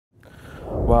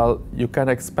Well, you can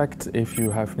expect if you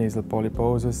have nasal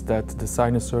polyposis that the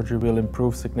sinus surgery will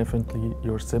improve significantly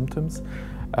your symptoms.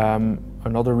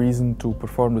 Another reason to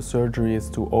perform the surgery is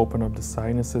to open up the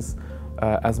sinuses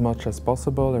as much as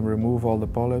possible and remove all the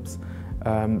polyps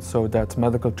so that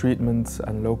medical treatment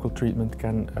and local treatment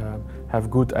can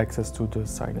have good access to the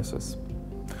sinuses.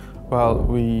 Well,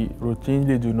 we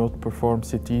routinely do not perform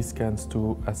CT scans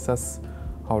to assess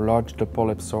how large the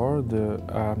polyps are.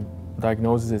 The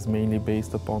diagnosis is mainly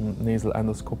based upon nasal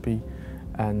endoscopy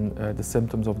and the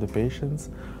symptoms of the patients.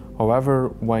 However,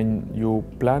 when you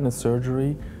plan a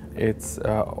surgery, it's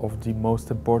of the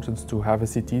most importance to have a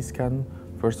CT scan.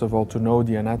 First of all, to know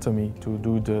the anatomy, to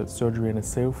do the surgery in a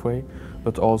safe way,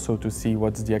 but also to see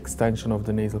what's the extension of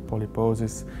the nasal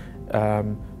polyposis,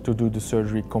 to do the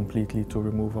surgery completely to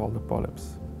remove all the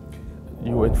polyps.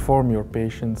 You inform your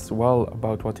patients well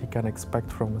about what he can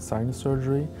expect from a sinus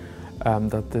surgery,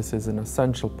 that this is an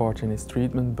essential part in his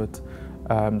treatment, but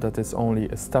that is only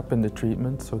a step in the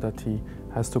treatment, so that he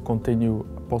has to continue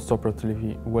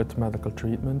postoperatively with medical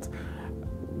treatment.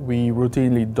 We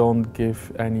routinely don't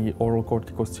give any oral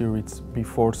corticosteroids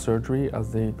before surgery,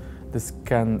 as this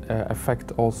can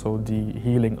affect also the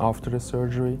healing after the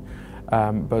surgery.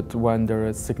 But when there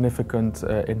is significant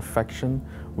infection,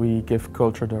 we give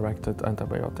culture-directed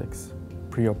antibiotics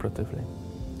preoperatively.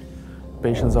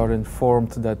 Patients are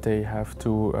informed that they have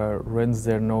to rinse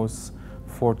their nose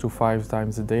 4 to 5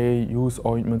 times a day, use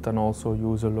ointment, and also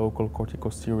use a local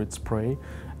corticosteroid spray.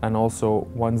 And also,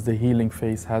 once the healing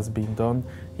phase has been done,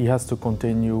 he has to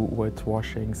continue with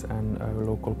washings and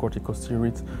local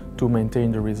corticosteroids to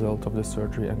maintain the result of the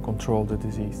surgery and control the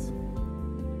disease.